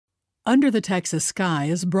Under the Texas Sky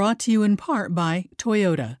is brought to you in part by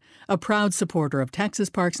Toyota, a proud supporter of Texas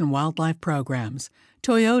Parks and Wildlife programs.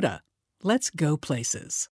 Toyota, let's go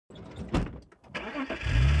places.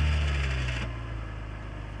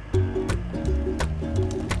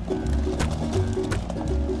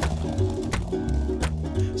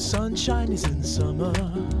 Sunshine is in summer,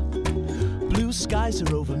 blue skies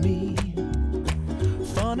are over me,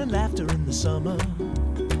 fun and laughter in the summer,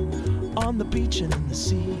 on the beach and in the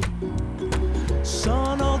sea,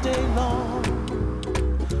 sun all day long,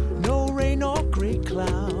 no rain or gray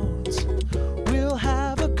clouds, we'll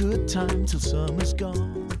have a good time till summer's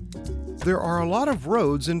gone. There are a lot of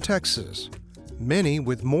roads in Texas, many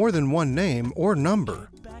with more than one name or number,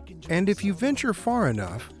 and if you venture far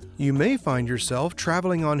enough, you may find yourself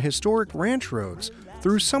traveling on historic ranch roads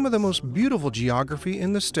through some of the most beautiful geography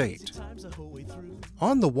in the state.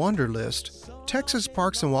 On the Wander List, Texas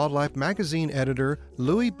Parks and Wildlife magazine editor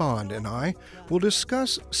Louis Bond and I will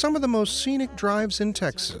discuss some of the most scenic drives in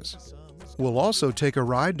Texas. We'll also take a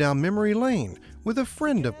ride down memory lane with a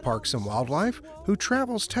friend of Parks and Wildlife who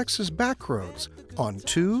travels Texas backroads on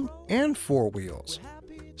 2 and 4 wheels.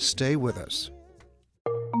 Stay with us.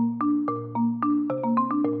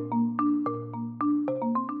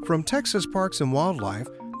 From Texas Parks and Wildlife,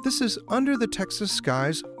 this is Under the Texas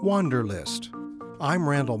Sky's Wander List. I'm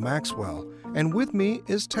Randall Maxwell, and with me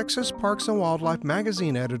is Texas Parks and Wildlife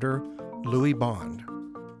magazine editor Louis Bond.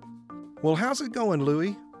 Well, how's it going,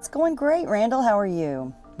 Louis? It's going great, Randall. How are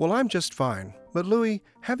you? Well, I'm just fine. But Louis,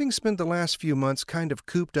 having spent the last few months kind of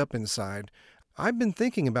cooped up inside, I've been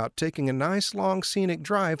thinking about taking a nice long scenic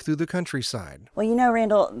drive through the countryside. Well, you know,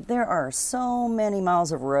 Randall, there are so many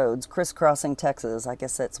miles of roads crisscrossing Texas. I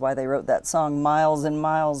guess that's why they wrote that song, Miles and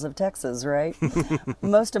Miles of Texas, right?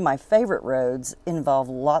 Most of my favorite roads involve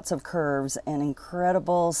lots of curves and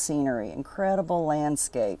incredible scenery, incredible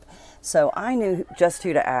landscape. So I knew just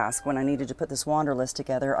who to ask when I needed to put this Wander List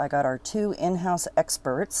together. I got our 2 in-house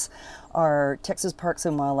experts, our Texas Parks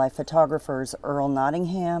and Wildlife photographers, Earl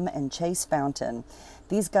Nottingham and Chase Fountain.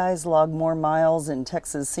 These guys log more miles in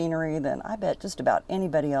Texas scenery than I bet just about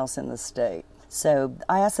anybody else in the state. So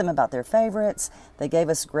I asked them about their favorites. They gave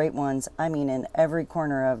us great ones, in every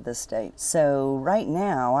corner of the state. So right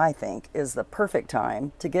now, I think, is the perfect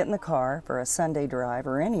time to get in the car for a Sunday drive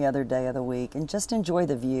or any other day of the week and just enjoy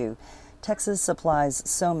the view. Texas supplies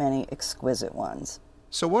so many exquisite ones.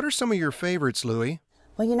 So what are some of your favorites, Louis?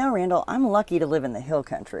 Well, you know, Randall, I'm lucky to live in the hill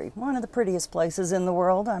country, one of the prettiest places in the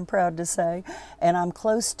world, I'm proud to say, and I'm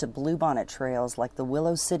close to bluebonnet trails like the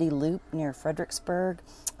Willow City Loop near Fredericksburg.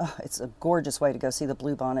 Oh, it's a gorgeous way to go see the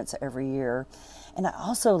bluebonnets every year. And I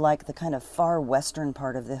also like the kind of far western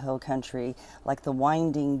part of the hill country, like the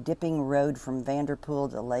winding, dipping road from Vanderpool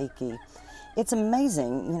to Lakey. It's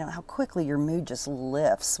amazing, how quickly your mood just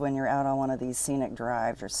lifts when you're out on one of these scenic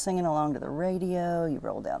drives. You're singing along to the radio, you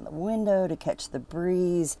roll down the window to catch the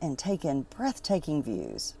breeze and take in breathtaking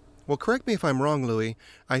views. Well, correct me if I'm wrong, Louis.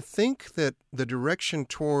 I think that the direction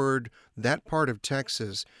toward that part of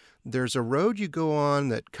Texas, there's a road you go on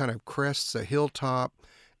that kind of crests a hilltop,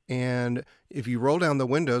 and if you roll down the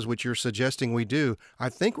windows, which you're suggesting we do, I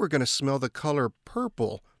think we're going to smell the color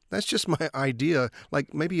purple. That's just my idea,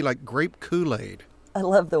 maybe like grape Kool-Aid. I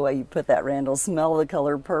love the way you put that, Randall. Smell the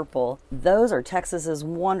color purple. Those are Texas's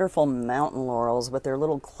wonderful mountain laurels with their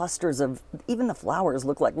little clusters of, even the flowers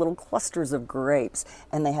look like little clusters of grapes,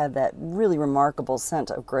 and they have that really remarkable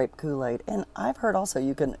scent of grape Kool-Aid. And I've heard also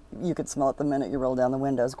you can smell it the minute you roll down the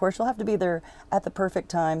windows. Of course, you'll have to be there at the perfect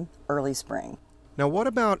time, early spring. Now, what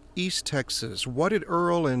about East Texas? What did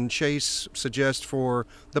Earl and Chase suggest for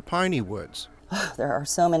the Piney Woods? There are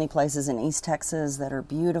so many places in East Texas that are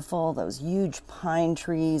beautiful. Those huge pine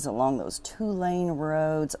trees along those 2-lane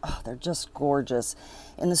roads. They're just gorgeous.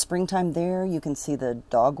 In the springtime there, you can see the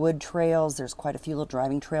dogwood trails. There's quite a few little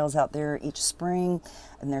driving trails out there each spring.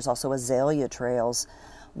 And there's also azalea trails.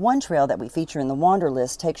 One trail that we feature in the Wander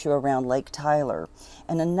List takes you around Lake Tyler,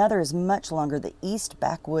 and another is much longer, the East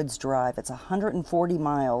Backwoods Drive. It's 140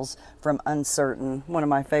 miles from Uncertain, one of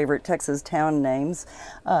my favorite Texas town names,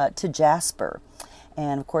 to Jasper.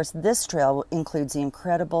 And of course, this trail includes the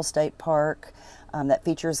incredible state park that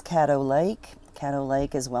features Caddo Lake. Caddo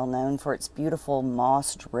Lake is well known for its beautiful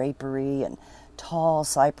moss drapery and tall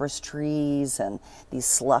cypress trees and these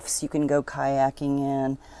sloughs you can go kayaking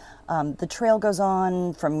in. The trail goes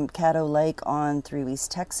on from Caddo Lake on through East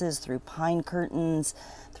Texas, through pine curtains,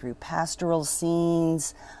 through pastoral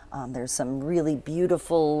scenes, There's some really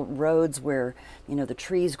beautiful roads where, the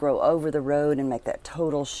trees grow over the road and make that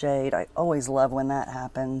total shade. I always love when that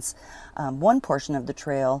happens. One portion of the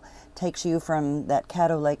trail takes you from that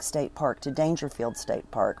Caddo Lake State Park to Dangerfield State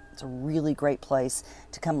Park. It's a really great place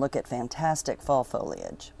to come look at fantastic fall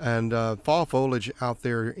foliage. And fall foliage out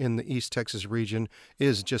there in the East Texas region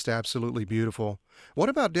is just absolutely beautiful. What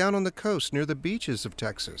about down on the coast near the beaches of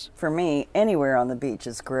Texas? For me, anywhere on the beach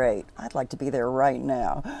is great. I'd like to be there right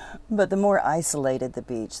now. But the more isolated the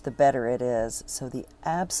beach, the better it is. So the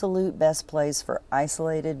absolute best place for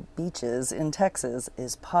isolated beaches in Texas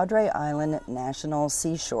is Padre Island National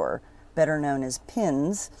Seashore, better known as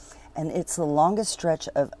PINS, and it's the longest stretch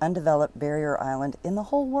of undeveloped barrier island in the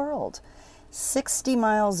whole world. 60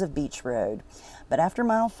 miles of beach road. But after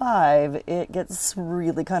mile 5, it gets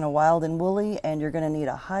really kind of wild and woolly, and you're going to need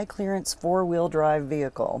a high clearance 4-wheel drive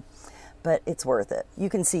vehicle. But it's worth it. You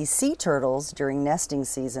can see sea turtles during nesting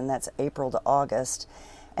season, that's April to August,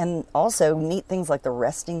 and also neat things like the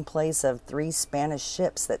resting place of 3 Spanish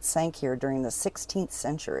ships that sank here during the 16th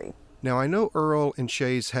century. Now, I know Earl and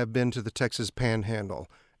Shays have been to the Texas Panhandle,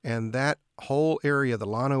 and that whole area, the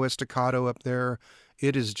Llano Estacado up there,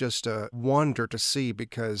 it is just a wonder to see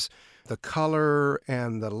because the color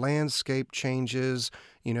and the landscape changes.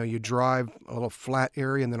 You drive a little flat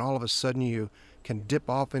area and then all of a sudden you can dip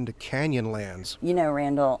off into canyon lands.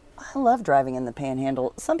 Randall, I love driving in the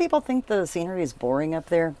Panhandle. Some people think the scenery is boring up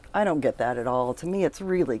there. I don't get that at all. To me, it's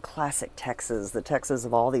really classic Texas, the Texas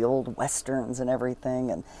of all the old westerns and everything.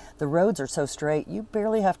 And the roads are so straight, you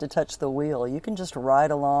barely have to touch the wheel. You can just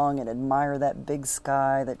ride along and admire that big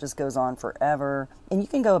sky that just goes on forever. And you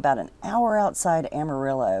can go about an hour outside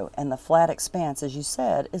Amarillo, and the flat expanse, as you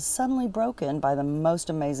said, is suddenly broken by the most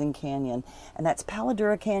amazing canyon. And that's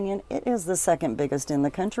Paladura Canyon. It is the second biggest in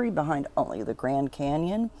the country, behind only the Grand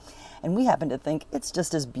Canyon. And we happen to think it's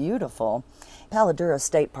just as beautiful. Paladura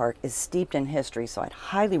State Park is steeped in history, so I'd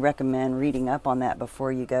highly recommend reading up on that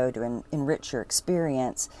before you go to enrich your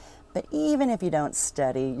experience. But even if you don't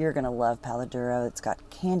study, you're going to love Paladura. It's got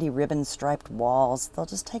candy ribbon striped walls. They'll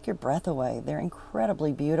just take your breath away. They're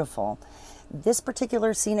incredibly beautiful. This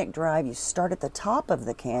particular scenic drive, you start at the top of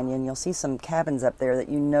the canyon. You'll see some cabins up there that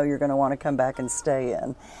you're going to want to come back and stay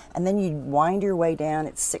in. And then you wind your way down.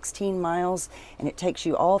 It's 16 miles, and it takes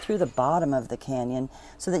you all through the bottom of the canyon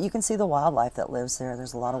so that you can see the wildlife that lives there.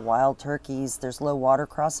 There's a lot of wild turkeys. There's low water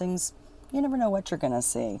crossings. You never know what you're going to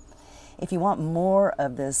see. If you want more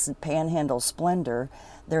of this Panhandle splendor,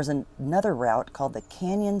 there's another route called the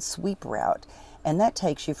Canyon Sweep Route, and that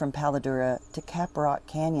takes you from Paladura to Caprock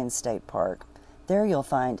Canyon State Park. There you'll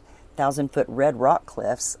find 1,000-foot red rock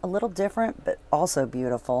cliffs, a little different but also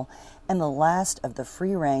beautiful, and the last of the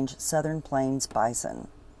free-range Southern Plains bison.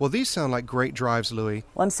 Well, these sound like great drives, Louie.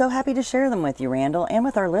 Well, I'm so happy to share them with you, Randall, and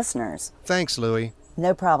with our listeners. Thanks, Louie.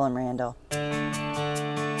 No problem, Randall.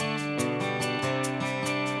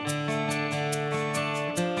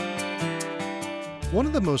 One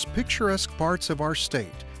of the most picturesque parts of our state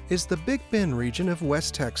is the Big Bend region of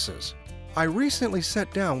West Texas. I recently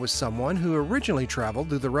sat down with someone who originally traveled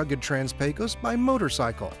through the rugged Trans-Pecos by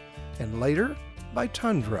motorcycle, and later by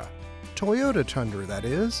Tundra. Toyota Tundra, that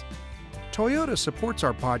is. Toyota supports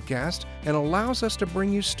our podcast and allows us to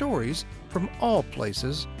bring you stories from all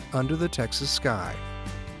places under the Texas sky.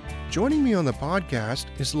 Joining me on the podcast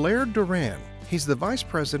is Laird Duran. He's the Vice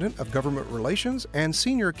President of Government Relations and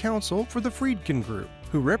Senior Counsel for the Friedkin Group,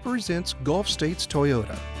 who represents Gulf States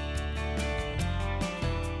Toyota.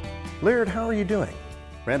 Laird, how are you doing?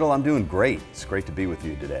 Randall, I'm doing great. It's great to be with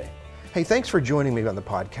you today. Hey, thanks for joining me on the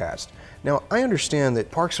podcast. Now, I understand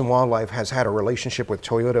that Parks and Wildlife has had a relationship with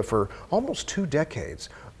Toyota for almost 2 decades.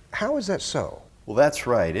 How is that so? Well, that's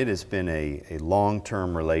right. It has been a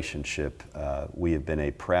long-term relationship. We have been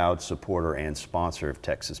a proud supporter and sponsor of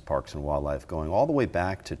Texas Parks and Wildlife going all the way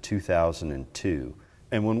back to 2002.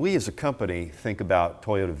 And when we as a company think about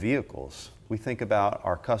Toyota vehicles, we think about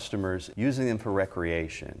our customers using them for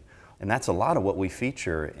recreation. And that's a lot of what we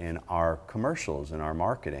feature in our commercials and our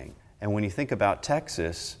marketing. And when you think about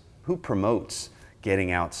Texas, who promotes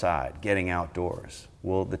getting outside, getting outdoors?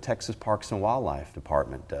 Well, the Texas Parks and Wildlife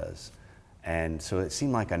Department does. And so it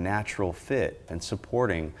seemed like a natural fit in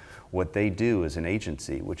supporting what they do as an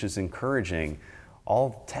agency, which is encouraging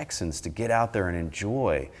all Texans to get out there and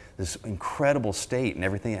enjoy this incredible state and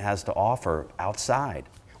everything it has to offer outside.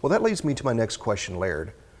 Well, that leads me to my next question,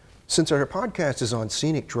 Laird. Since our podcast is on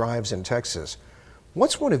scenic drives in Texas,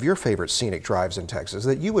 what's one of your favorite scenic drives in Texas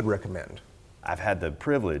that you would recommend? I've had the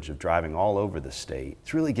privilege of driving all over the state.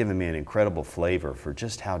 It's really given me an incredible flavor for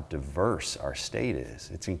just how diverse our state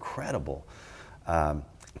is. It's incredible.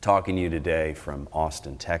 Talking to you today from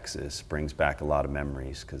Austin, Texas brings back a lot of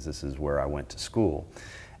memories because this is where I went to school.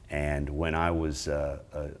 And when I was a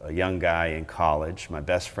young guy in college, my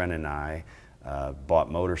best friend and I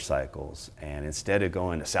bought motorcycles, and instead of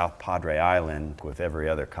going to South Padre Island with every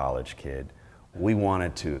other college kid, we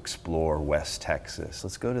wanted to explore West Texas.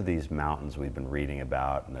 Let's go to these mountains we've been reading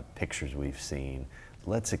about and the pictures we've seen.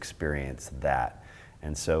 Let's experience that.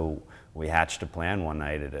 And so we hatched a plan one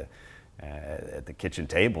night at the kitchen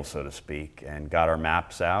table, so to speak, and got our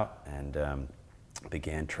maps out and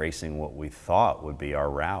began tracing what we thought would be our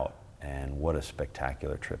route. And what a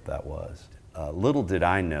spectacular trip that was. Little did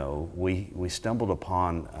I know, we stumbled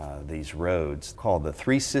upon these roads called the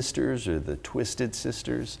Three Sisters or the Twisted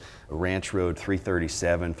Sisters, Ranch Road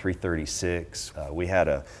 337, 336. We had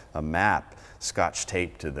a map scotch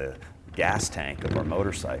taped to the gas tank of our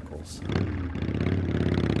motorcycles.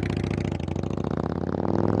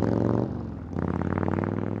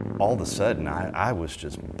 All of a sudden, I was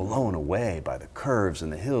just blown away by the curves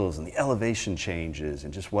and the hills and the elevation changes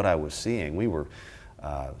and just what I was seeing. We were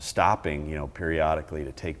stopping, periodically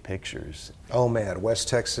to take pictures. Oh man, West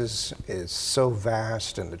Texas is so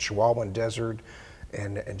vast, and the Chihuahuan Desert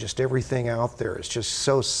and just everything out there is just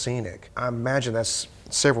so scenic. I imagine that's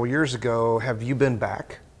several years ago. Have you been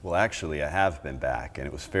back? Well, actually, I have been back, and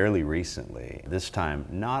it was fairly recently. This time,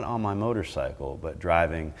 not on my motorcycle, but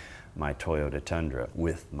driving my Toyota Tundra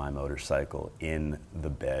with my motorcycle in the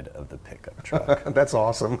bed of the pickup truck. That's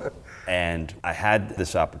awesome. And I had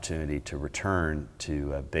this opportunity to return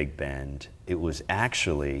to Big Bend. It was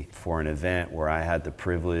actually for an event where I had the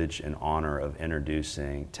privilege and honor of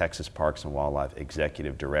introducing Texas Parks and Wildlife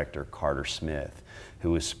Executive Director Carter Smith,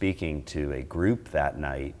 who was speaking to a group that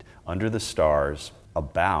night under the stars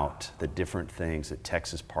about the different things that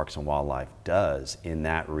Texas Parks and Wildlife does in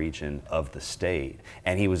that region of the state.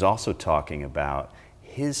 And he was also talking about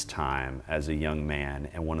his time as a young man,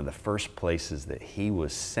 and one of the first places that he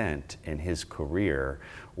was sent in his career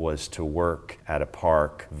was to work at a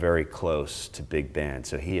park very close to Big Bend.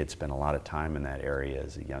 So he had spent a lot of time in that area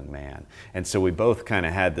as a young man. And so we both kind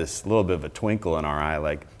of had this little bit of a twinkle in our eye,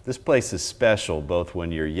 like, this place is special both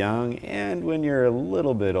when you're young and when you're a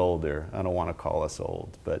little bit older. I don't want to call us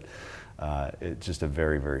old, but it's just a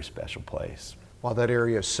very, very special place. Well, that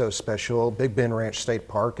area is so special. Big Bend Ranch State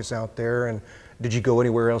Park is out there. And did you go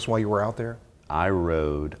anywhere else while you were out there? I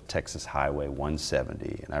rode Texas Highway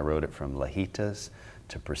 170, and I rode it from Lajitas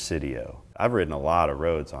to Presidio. I've ridden a lot of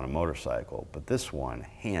roads on a motorcycle, but this one,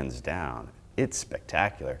 hands down, it's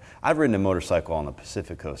spectacular. I've ridden a motorcycle on the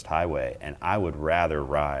Pacific Coast Highway, and I would rather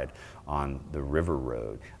ride on the River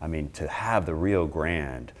Road. I mean, to have the Rio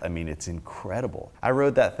Grande, I mean, it's incredible. I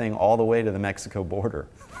rode that thing all the way to the Mexico border.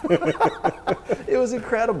 It was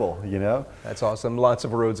incredible, That's awesome. Lots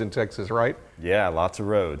of roads in Texas, right? Yeah, lots of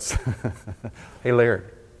roads. Hey,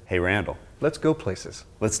 Laird. Hey, Randall. Let's go places.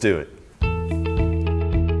 Let's do it.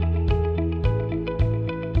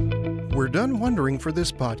 We're done wondering for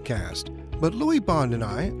this podcast, but Louis Bond and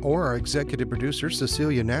I, or our executive producer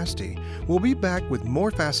Cecilia Nasty, will be back with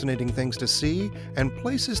more fascinating things to see and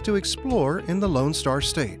places to explore in the Lone Star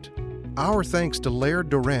State. Our thanks to Laird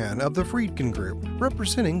Duran of the Friedkin Group,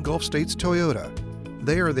 representing Gulf States Toyota.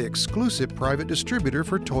 They are the exclusive private distributor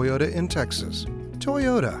for Toyota in Texas.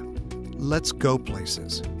 Toyota, let's go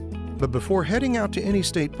places. But before heading out to any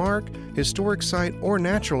state park, historic site, or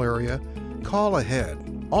natural area, call ahead.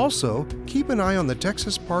 Also, keep an eye on the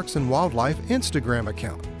Texas Parks and Wildlife Instagram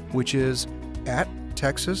account, which is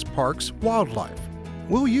 @TexasParksWildlife.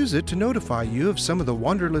 We'll use it to notify you of some of the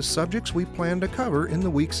Wanderlust subjects we plan to cover in the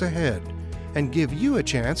weeks ahead, and give you a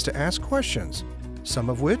chance to ask questions, some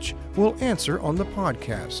of which we'll answer on the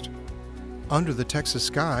podcast. Under the Texas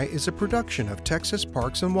Sky is a production of Texas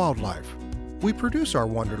Parks and Wildlife. We produce our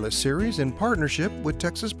Wanderlust series in partnership with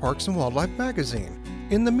Texas Parks and Wildlife magazine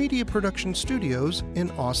in the Media Production Studios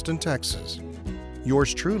in Austin, Texas.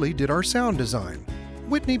 Yours truly did our sound design.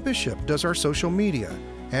 Whitney Bishop does our social media,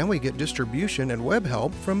 and we get distribution and web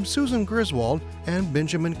help from Susan Griswold and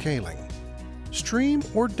Benjamin Kaling. Stream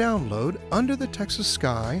or download Under the Texas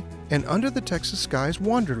Sky and Under the Texas Sky's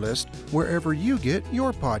Wanderlust wherever you get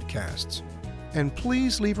your podcasts. And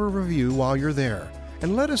please leave a review while you're there,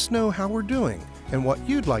 and let us know how we're doing and what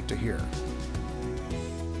you'd like to hear.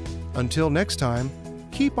 Until next time,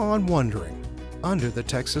 keep on wondering under the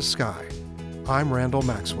Texas sky. I'm Randall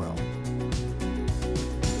Maxwell.